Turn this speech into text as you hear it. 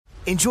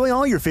Enjoy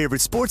all your favorite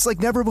sports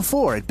like never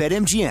before at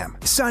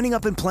BetMGM. Signing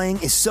up and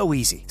playing is so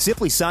easy.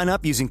 Simply sign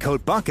up using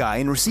code Buckeye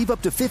and receive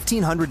up to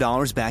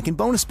 $1,500 back in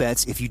bonus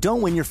bets if you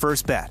don't win your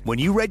first bet. When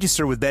you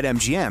register with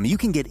BetMGM, you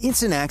can get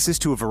instant access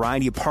to a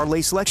variety of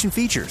parlay selection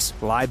features,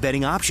 live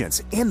betting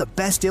options, and the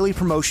best daily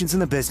promotions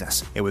in the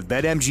business. And with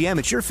BetMGM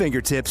at your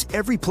fingertips,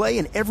 every play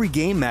and every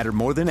game matter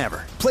more than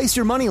ever. Place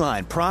your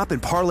moneyline, prop,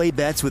 and parlay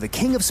bets with the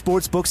king of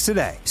sportsbooks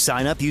today.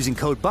 Sign up using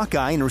code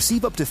Buckeye and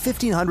receive up to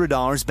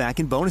 $1,500 back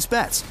in bonus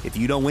bets if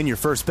you don't win your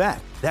first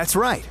bet. That's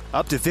right,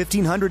 up to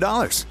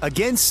 $1,500.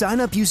 Again, sign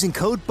up using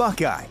code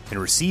Buckeye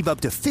and receive up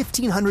to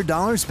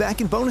 $1,500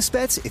 back in bonus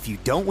bets if you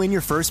don't win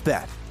your first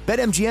bet.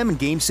 BetMGM and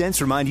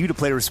GameSense remind you to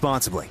play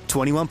responsibly.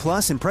 21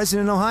 plus and present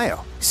in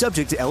Ohio.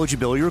 Subject to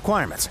eligibility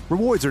requirements.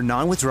 Rewards are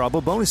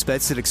non-withdrawable bonus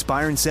bets that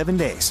expire in 7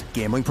 days.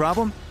 Gambling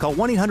problem? Call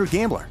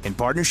 1-800-GAMBLER in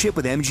partnership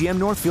with MGM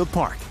Northfield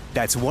Park.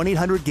 That's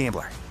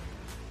 1-800-GAMBLER.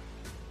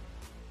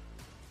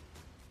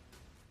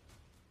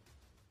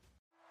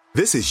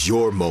 This is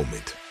your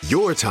moment,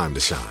 your time to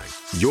shine,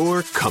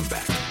 your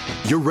comeback.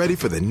 You're ready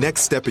for the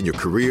next step in your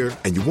career,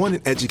 and you want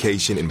an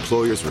education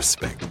employers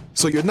respect.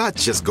 So you're not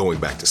just going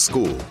back to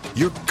school,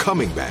 you're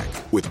coming back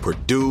with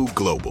Purdue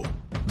Global.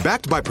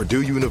 Backed by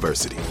Purdue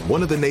University,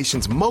 one of the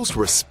nation's most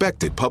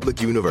respected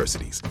public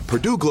universities,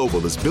 Purdue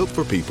Global is built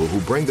for people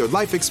who bring their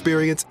life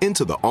experience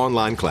into the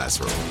online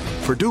classroom.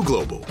 Purdue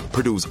Global,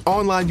 Purdue's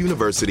online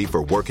university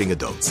for working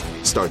adults.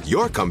 Start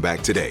your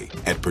comeback today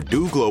at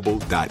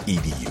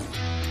purdueglobal.edu.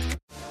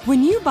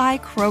 When you buy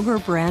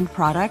Kroger brand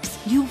products,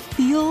 you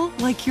feel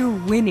like you're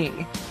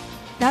winning.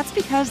 That's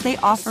because they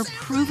offer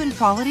proven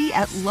quality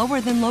at lower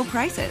than low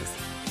prices.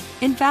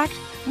 In fact,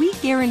 we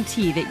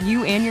guarantee that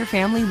you and your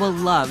family will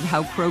love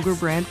how Kroger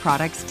brand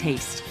products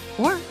taste,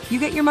 or you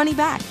get your money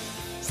back.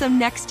 So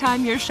next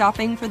time you're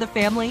shopping for the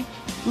family,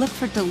 look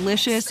for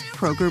delicious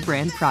Kroger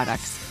brand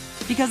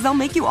products, because they'll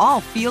make you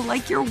all feel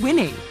like you're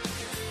winning.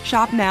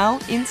 Shop now,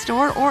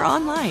 in-store, or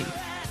online.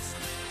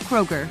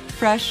 Kroger,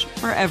 fresh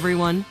for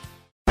everyone.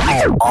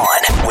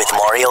 On with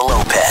Mario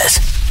Lopez.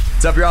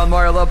 What's up, y'all?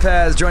 Mario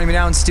Lopez. Joining me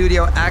now in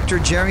studio, actor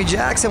Jeremy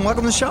Jackson.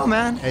 Welcome to the show,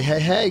 man.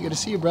 Hey. Good to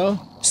see you, bro.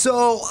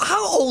 So,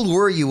 how old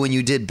were you when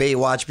you did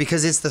Baywatch?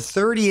 Because it's the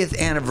 30th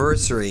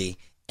anniversary,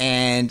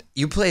 and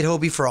you played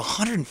Hobie for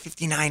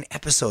 159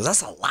 episodes.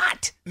 That's a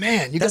lot.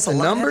 Man, you got the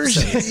numbers?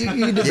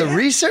 You did the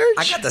research?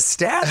 I got the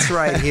stats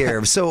right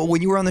here. So,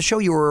 when you were on the show,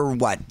 you were,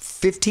 what,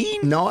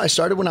 15? No, I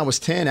started when I was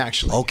 10,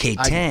 actually. Okay,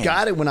 10. I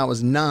got it when I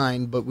was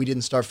 9, but we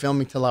didn't start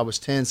filming till I was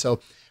 10. So,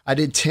 I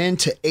did 10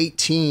 to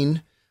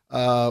 18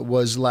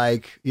 was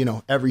like,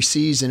 every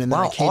season. And then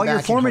I came all back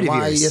your formative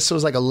years. Yes, so it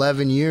was like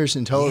 11 years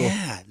in total.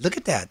 Yeah, look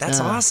at that.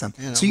 That's awesome.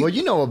 Yeah. So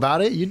you know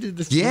about it. You did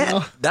this.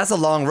 Yeah, that's a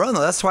long run,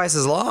 though. That's twice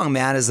as long,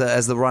 man, as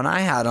the run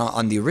I had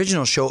on the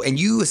original show. And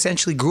you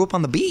essentially grew up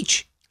on the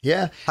beach.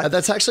 Yeah,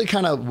 that's actually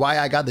kind of why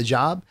I got the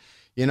job.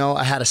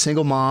 I had a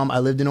single mom. I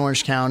lived in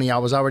Orange County. I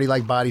was already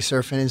like body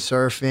surfing and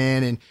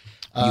surfing, and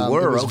it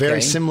was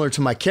very similar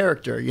to my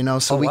character,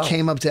 So we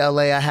came up to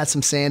LA. I had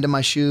some sand in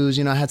my shoes,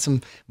 I had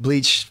some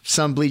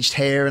bleached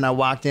hair, and I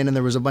walked in and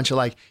there was a bunch of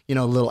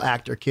little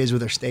actor kids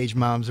with their stage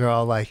moms. They're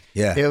all like,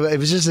 yeah. It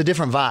was just a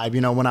different vibe,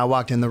 when I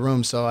walked in the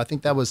room. So I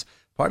think that was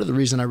part of the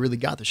reason I really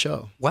got the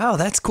show. Wow,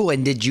 that's cool.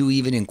 And did you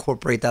even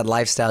incorporate that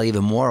lifestyle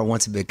even more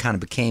once it kind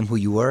of became who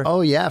you were?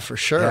 Oh yeah, for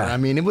sure. Yeah. I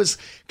mean, it was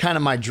kind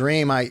of my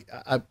dream. I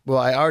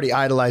already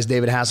idolized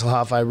David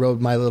Hasselhoff. I rode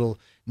my little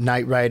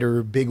Knight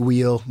Rider big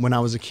wheel when I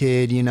was a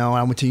kid,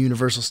 I went to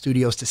Universal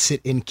Studios to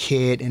sit in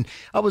KITT, and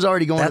I was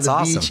already going to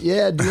the beach.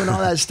 Yeah, doing all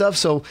that stuff.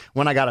 So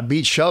when I got a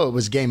beach show, it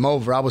was game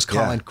over. I was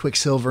calling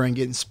Quicksilver and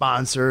getting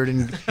sponsored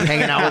and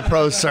hanging out with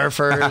pro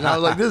surfers. And I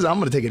was like, I'm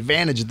going to take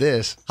advantage of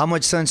this. How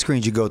much sunscreen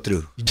did you go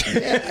through?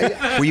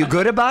 Were you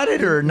good about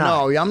it or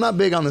not? No, I'm not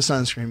big on the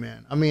sunscreen,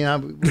 man. I mean,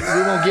 we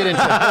won't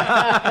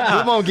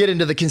get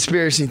into the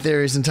conspiracy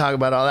theories and talk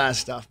about all that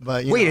stuff.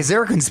 But wait, is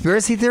there a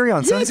conspiracy theory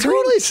on sunscreen? Yeah,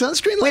 totally.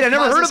 Sunscreen. Wait, I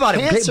never heard about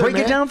it. Break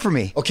it down for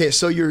me. Okay,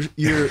 so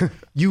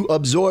you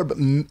absorb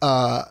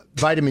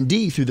vitamin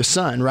D through the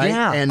sun, right?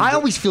 Yeah, and I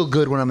always feel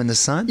good when I'm in the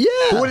sun. Yeah.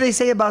 But what do they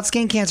say about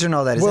skin cancer and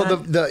all that?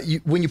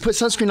 When you put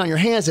sunscreen on your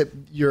hands,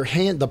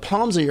 the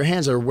palms of your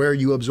hands are where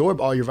you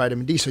absorb all your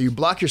vitamin D. So you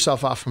block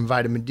yourself off from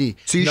vitamin D.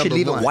 So you should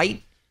leave it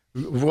white?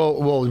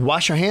 Well,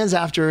 wash your hands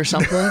after or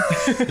something,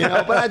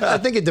 But I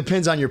think it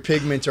depends on your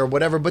pigment or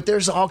whatever. But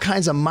there's all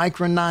kinds of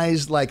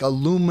micronized like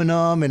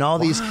aluminum and all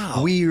these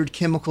weird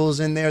chemicals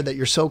in there that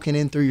you're soaking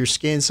in through your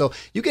skin. So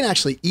you can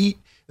actually eat.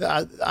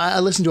 I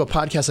listened to a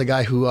podcast, a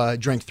guy who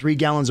drank 3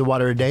 gallons of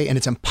water a day, and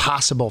it's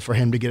impossible for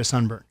him to get a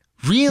sunburn.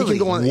 Really?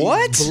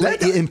 What?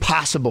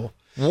 Impossible.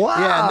 Wow.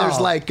 Yeah, and there's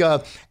like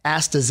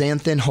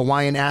astaxanthin,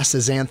 Hawaiian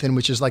astaxanthin,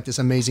 which is like this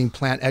amazing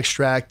plant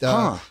extract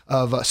of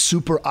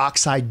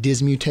superoxide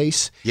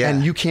dismutase. Yeah.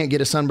 And you can't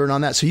get a sunburn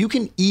on that. So you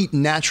can eat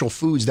natural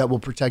foods that will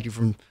protect you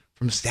from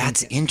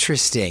That's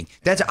interesting.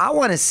 I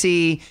want to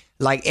see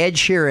like Ed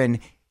Sheeran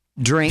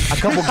drink a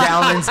couple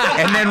gallons,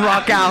 and then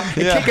rock out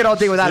and kick it all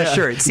day without a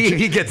shirt. See if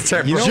he gets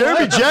turned.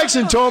 Jeremy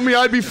Jackson told me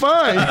I'd be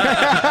fine.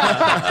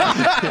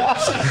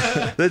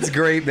 That's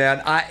great,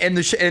 man.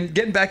 And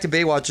getting back to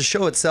Baywatch, the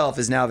show itself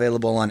is now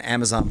available on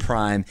Amazon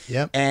Prime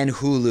and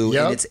Hulu,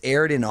 and it's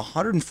aired in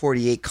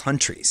 148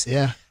 countries.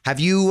 Yeah. Have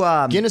you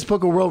Guinness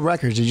Book of World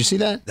Records? Did you see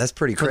that? That's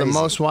pretty crazy. For the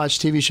most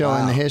watched TV show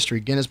in the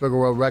history, Guinness Book of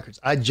World Records.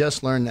 I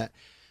just learned that.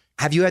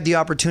 Have you had the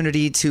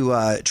opportunity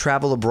to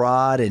travel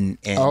abroad and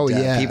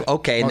people?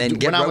 Okay, and then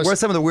where's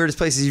some of the weirdest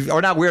places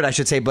or not weird, I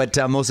should say, but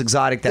most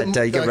exotic that you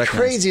get recognized? The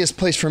craziest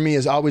place for me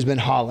has always been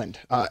Holland,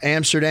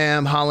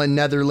 Amsterdam, Holland,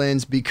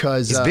 Netherlands,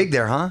 because it's big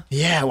there, huh?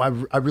 Yeah,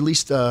 I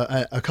released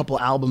a couple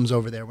albums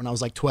over there when I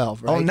was like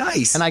 12. Right? Oh,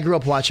 nice! And I grew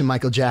up watching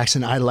Michael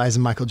Jackson,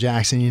 idolizing Michael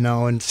Jackson,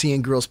 and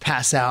seeing girls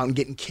pass out and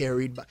getting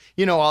carried,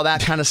 all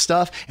that kind of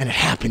stuff. And it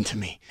happened to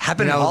me.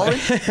 Happened in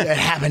Holland? It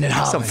happened in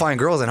Holland. Some fine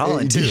girls in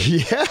Holland too.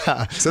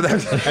 Yeah. So that.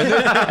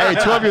 Hey,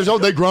 12 years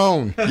old, they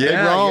grown.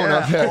 They're grown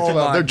up there.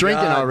 Oh they're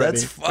drinking God, already.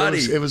 That's funny.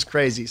 It was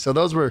crazy. So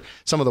those were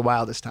some of the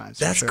wildest times.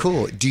 That's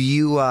cool. Do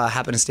you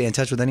happen to stay in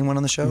touch with anyone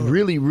on the show?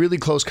 Really, really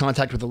close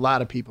contact with a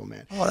lot of people,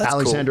 man. Oh, that's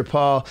Alexander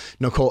Paul,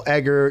 Nicole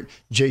Eggert,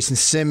 Jason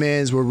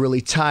Simmons. We're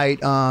really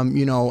tight.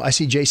 I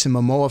see Jason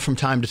Momoa from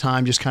time to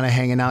time, just kind of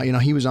hanging out.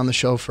 He was on the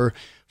show for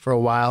a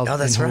while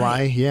in Hawaii.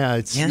 Right. Yeah,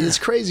 it's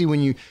crazy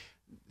when you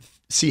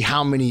see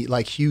how many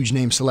huge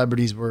name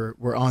celebrities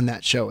were on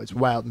that show. It's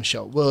wild.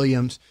 Michelle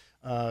Williams.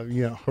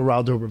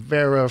 Geraldo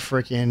Rivera,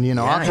 freaking,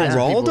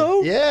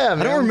 Geraldo? Yeah, man.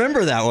 I don't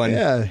remember that one.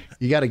 Yeah,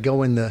 you got to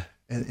go in the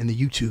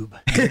YouTube.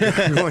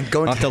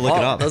 Going I'll have to look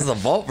it up. Those are the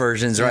vault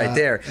versions right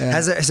there. Yeah.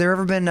 Has there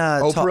ever been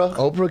Oprah?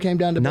 Oprah came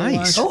down to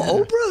Nice. Baywatch.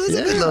 Oh, Oprah. That's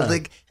a good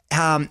little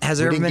has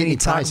there ever didn't been get any any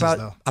talk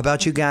prizes,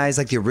 about you guys,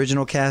 like the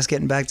original cast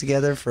getting back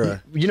together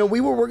for?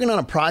 We were working on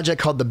a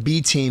project called the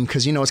B Team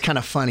because it's kind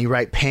of funny,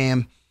 right?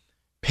 Pam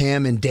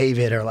and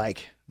David are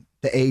like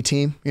the A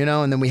team,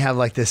 and then we have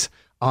this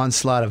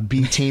onslaught of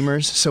B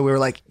teamers. So we were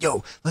like,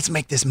 yo, let's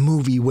make this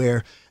movie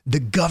where the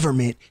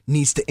government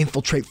needs to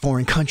infiltrate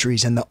foreign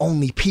countries, and the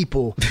only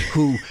people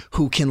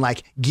who can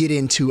get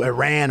into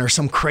Iran or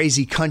some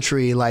crazy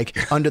country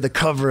under the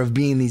cover of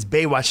being these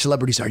Baywatch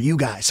celebrities are you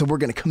guys. So we're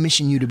going to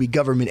commission you to be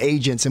government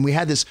agents. And we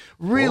had this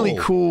really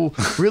cool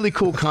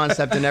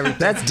concept and everything.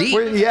 That's deep.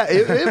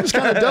 It was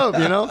kind of dope,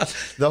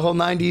 the whole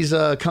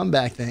 90s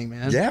comeback thing,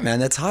 man. Yeah, man,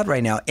 that's hot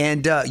right now.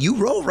 And you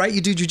roll, right?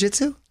 You do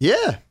jujitsu?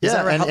 Yeah.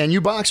 that right? And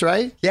you box,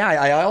 right? Yeah,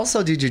 I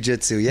also do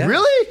jujitsu. Yeah.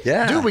 Really?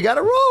 Yeah. Dude, we got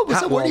to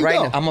roll. Where do you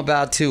go? I'm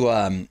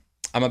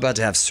about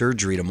to have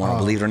surgery tomorrow.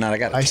 Believe it or not, I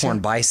got a torn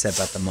bicep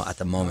at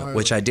the moment,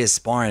 which I did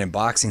sparring and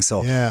boxing.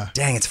 So,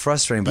 dang, it's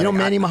frustrating. But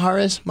Manny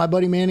Maharis, my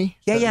buddy Manny?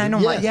 Yeah, I know.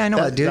 I know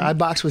that dude. I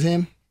boxed with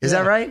him. Is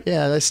that right?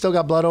 Yeah, I still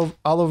got blood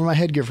all over my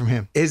headgear from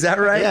him. Is that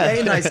right? Yeah.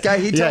 Hey, nice guy.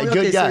 He told me,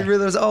 good guy. So he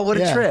really was, what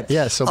a trip.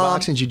 Yeah, so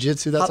boxing,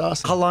 jiu-jitsu, that's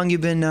awesome. How long you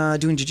been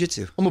doing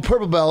jiu-jitsu? I'm a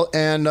purple belt,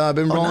 and I've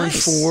been rolling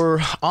nice. for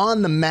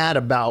on the mat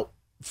about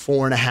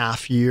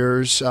 4.5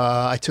 years.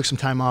 I took some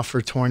time off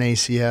for torn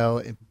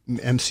ACL,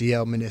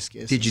 MCL,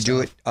 meniscus. Did you do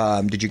it?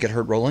 Did you get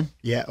hurt rolling?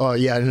 Yeah. Oh,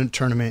 yeah, in a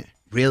tournament.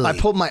 Really? I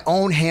pulled my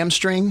own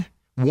hamstring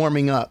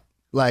warming up.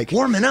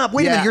 Warming up?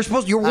 Wait a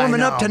minute, you're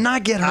warming up to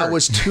not get hurt. I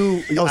was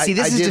too... see,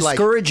 this is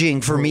discouraging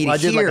for me to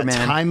hear, I did a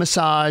Thai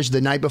massage the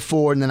night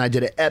before, and then I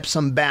did an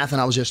Epsom bath, and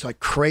I was just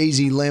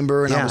crazy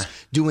limber, and I was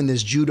doing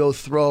this judo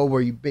throw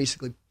where you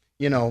basically,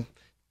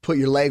 put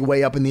your leg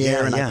way up in the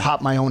air, and I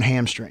popped my own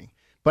hamstring.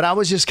 But I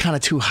was just kind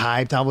of too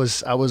hyped. I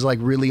was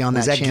really on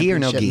that gi or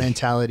no championship gi?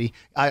 mentality.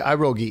 I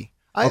roll gi.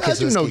 I So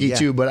do it's no gi, gi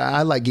too, but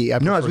I like gi.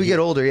 No, as we get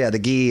older, the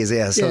gi is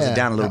slows it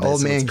down a little bit.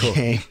 Old so man it's cool.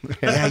 game.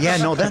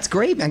 No, that's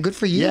great, man. Good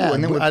for you. Yeah,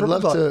 and then with I'd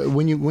love purple- to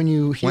when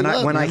you heal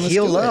up. when I let's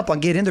heal do it. up, I'll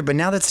get in there. But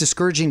now that's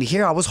discouraging to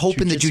hear. I was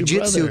hoping the Jiu-jitsu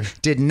jujitsu brother.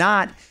 did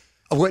not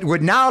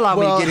would now allow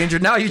me to get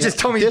injured. Now you just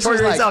told me you this tore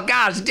was yourself.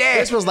 Gosh, dang.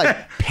 This was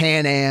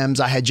Pan Ams.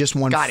 I had just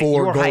won Got it. You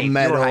 4 were gold hyped. You were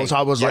medals. hyped.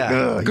 I was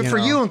Yeah. Good for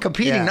you and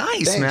competing.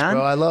 Nice, Thanks, man.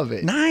 bro. I love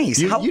it. Nice.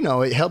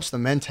 You it helps the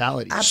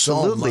mentality so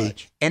Absolutely.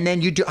 much. And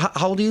then you do.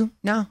 How old are you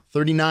now?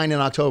 39 in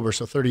October,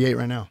 so 38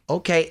 right now.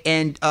 Okay.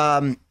 And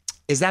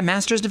is that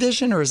Masters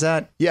division or is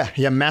that?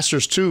 Yeah.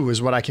 Masters 2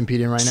 is what I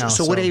compete in right now.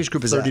 So what age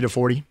group is 30 that? to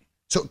 40.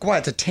 So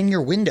it's a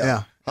 10-year window.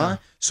 Yeah. Huh?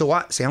 So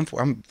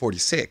I'm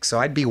 46. So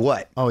I'd be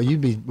what? Oh,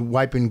 you'd be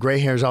wiping gray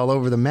hairs all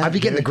over the mat. I'd be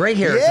getting the gray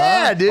hairs.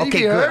 Yeah, huh? dude.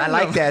 Okay, good. I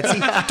like that. See,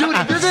 dude,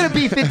 if you're gonna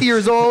be 50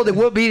 years old and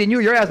we're beating you,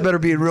 your ass better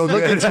be real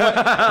good.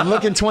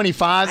 Looking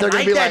 25. They're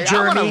going to be like,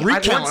 I want to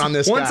recount on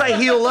this Once guy. I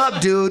heal up,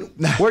 dude.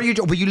 Where do you?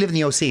 But you live in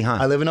the OC, huh?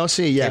 I live in OC,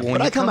 yeah. Okay, well, but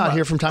when I you come come out up-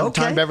 here from time to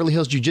time. Okay. Beverly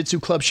Hills Jiu-Jitsu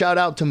Club. Shout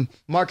out to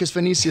Marcus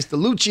Vinicius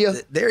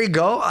DeLucia. There you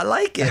go. I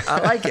like it.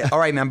 All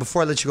right, man.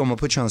 Before I let you go, I'm gonna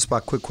put you on the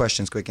spot. Quick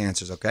questions, quick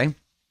answers. Okay.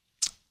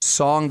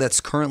 Song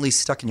that's currently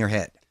stuck in your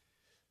head.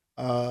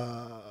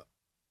 Oh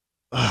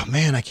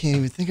man, I can't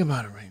even think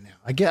about it right now.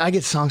 I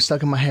get songs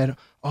stuck in my head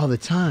all the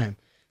time.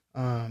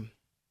 I'm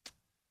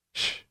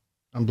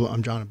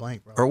drawing a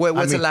blank, bro. Or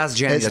what's the last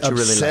jam it's that you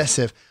really like?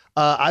 obsessive.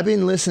 I've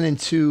been listening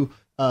to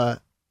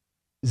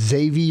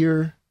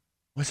Xavier.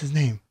 What's his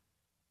name?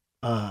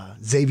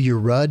 Xavier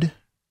Rudd.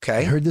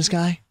 Okay. You heard this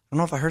guy? I don't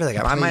know if I heard of that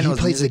guy. I might know He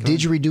plays the his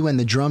music. didgeridoo and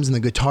the drums and the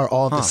guitar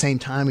all at the same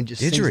time and just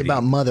sings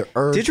about Mother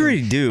Earth.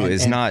 Didgeridoo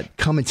is not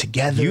coming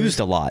together. used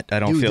a lot. I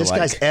don't Dude, feel this like.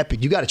 guy's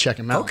epic. You got to check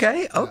him out.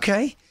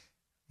 Okay.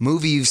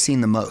 Movie you've seen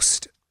the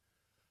most?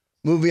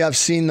 Movie I've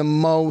seen the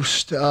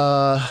most.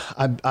 I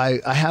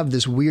have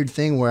this weird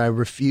thing where I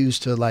refuse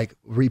to like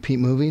repeat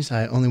movies.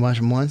 I only watch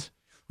them once.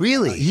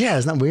 Really? Yeah,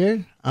 isn't that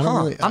weird? I don't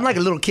really. I'm like a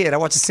little kid. I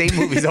watch the same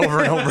movies over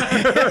and over.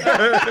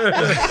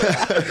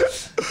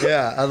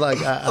 Yeah, I like.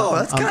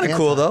 That's kind of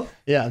cool though.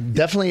 Yeah,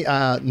 definitely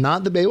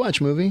not the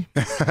Baywatch movie.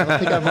 I don't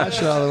think I've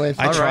watched it all the way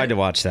through. I tried to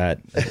watch that.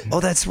 Oh,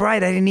 that's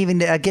right. I didn't even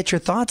get your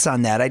thoughts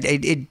on that.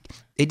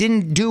 It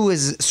didn't do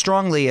as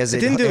strongly as It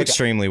didn't do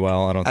extremely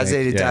well, I don't think. as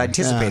it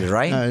anticipated,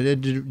 right? No,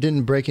 it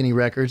didn't break any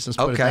records. Let's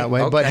put it Okay, that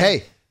way. okay. But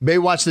hey,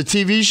 Baywatch the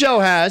TV show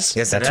has.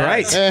 Yes, That's it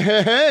right. has.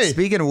 Hey.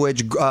 Speaking of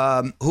which,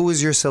 who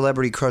was your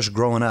celebrity crush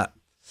growing up?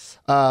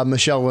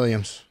 Michelle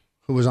Williams,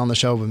 who was on the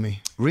show with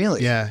me.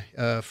 Really?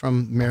 Yeah,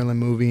 from Maryland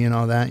movie and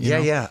all that. You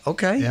know? Yeah.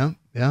 Okay.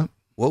 Yeah.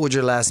 What would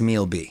your last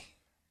meal be?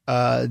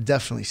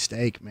 Definitely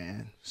steak,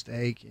 man.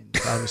 Steak and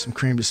probably some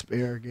creamed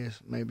asparagus,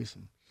 maybe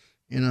some,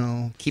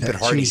 Keep it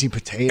hearty. cheesy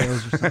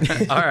potatoes or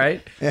something. All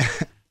right.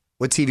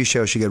 What TV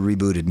show should get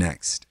rebooted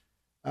next?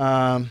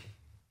 Come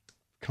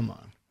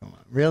on.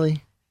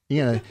 Really?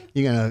 You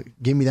gonna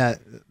give me that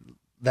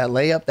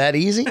layup that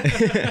easy?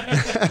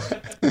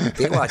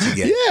 Baywatch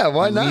again. Yeah,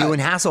 why not? You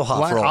and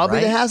Hasselhoff roll, I'll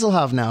right? be the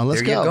Hasselhoff now.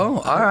 Let's There you go.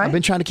 All right. I've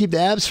been trying to keep the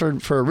abs for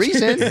a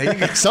reason.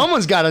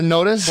 Someone's got to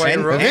notice.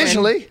 And-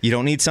 Eventually. You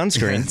don't need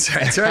sunscreen.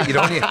 That's right. You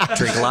don't need to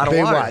drink a lot of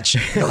water.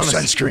 Baywatch. No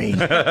sunscreen.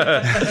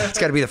 It's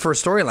got to be the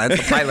first storyline.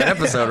 It's the pilot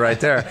episode right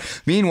there.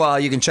 Meanwhile,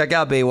 you can check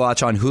out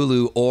Baywatch on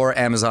Hulu or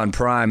Amazon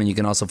Prime, and you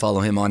can also follow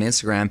him on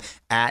Instagram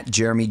at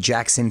Jeremy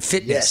Jackson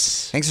Fitness.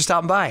 Yes. Thanks for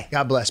stopping by.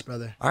 God bless,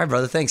 brother. All right,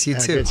 brother. Thanks. You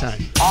Had a too. good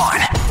time.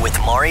 On with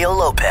Mario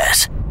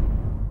Lopez.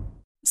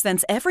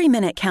 Since every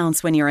minute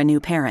counts when you're a new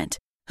parent,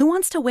 who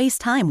wants to waste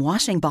time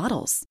washing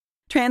bottles?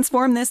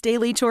 Transform this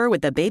daily chore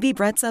with the Baby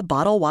Brezza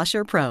Bottle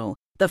Washer Pro,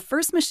 the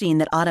first machine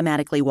that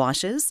automatically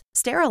washes,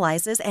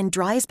 sterilizes, and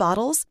dries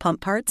bottles,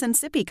 pump parts, and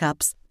sippy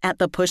cups at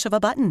the push of a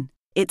button.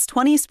 Its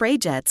 20 spray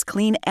jets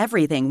clean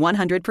everything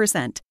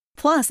 100%.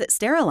 Plus, it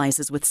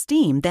sterilizes with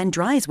steam, then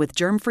dries with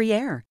germ-free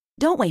air.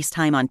 Don't waste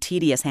time on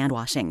tedious hand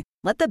washing.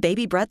 Let the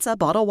Baby Brezza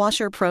Bottle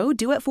Washer Pro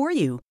do it for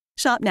you.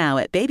 Shop now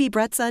at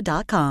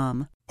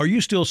babybrezza.com. Are you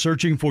still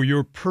searching for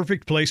your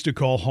perfect place to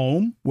call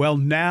home? Well,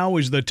 now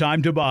is the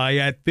time to buy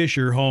at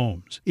Fisher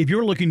Homes. If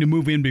you're looking to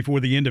move in before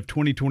the end of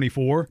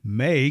 2024,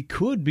 May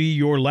could be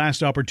your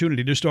last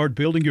opportunity to start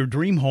building your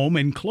dream home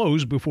and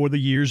close before the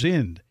year's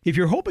end. If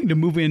you're hoping to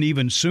move in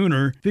even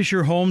sooner,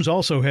 Fisher Homes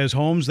also has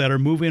homes that are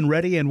move-in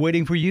ready and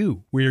waiting for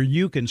you, where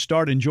you can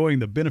start enjoying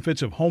the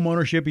benefits of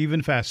homeownership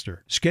even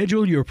faster.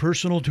 Schedule your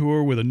personal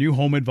tour with a new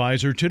home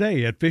advisor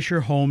today at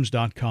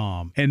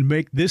FisherHomes.com and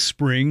make this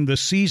spring the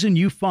season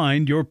you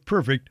find your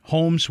perfect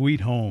home sweet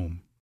home.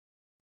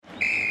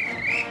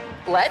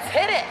 Let's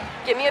hit it.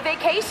 Give me a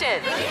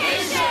vacation.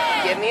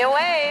 Give me a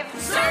wave.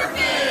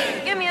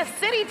 Surfing. Give me a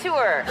city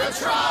tour. The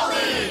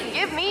trolley.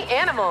 Give me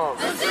animals.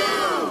 The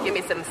zoo. Give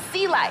me some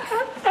sea life.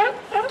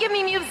 Give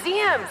me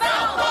museums.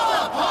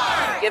 Balboa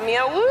Park. Give me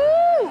a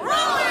woo.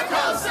 Roller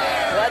coaster.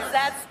 What's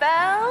that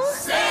spell?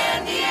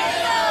 San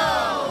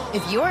Diego.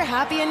 If you're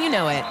happy and you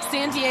know it,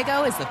 San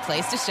Diego is the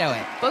place to show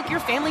it. Book your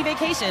family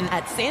vacation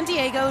at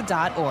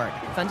sandiego.org.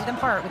 Funded in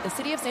part with the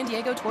City of San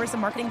Diego Tourism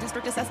Marketing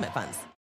District Assessment Funds.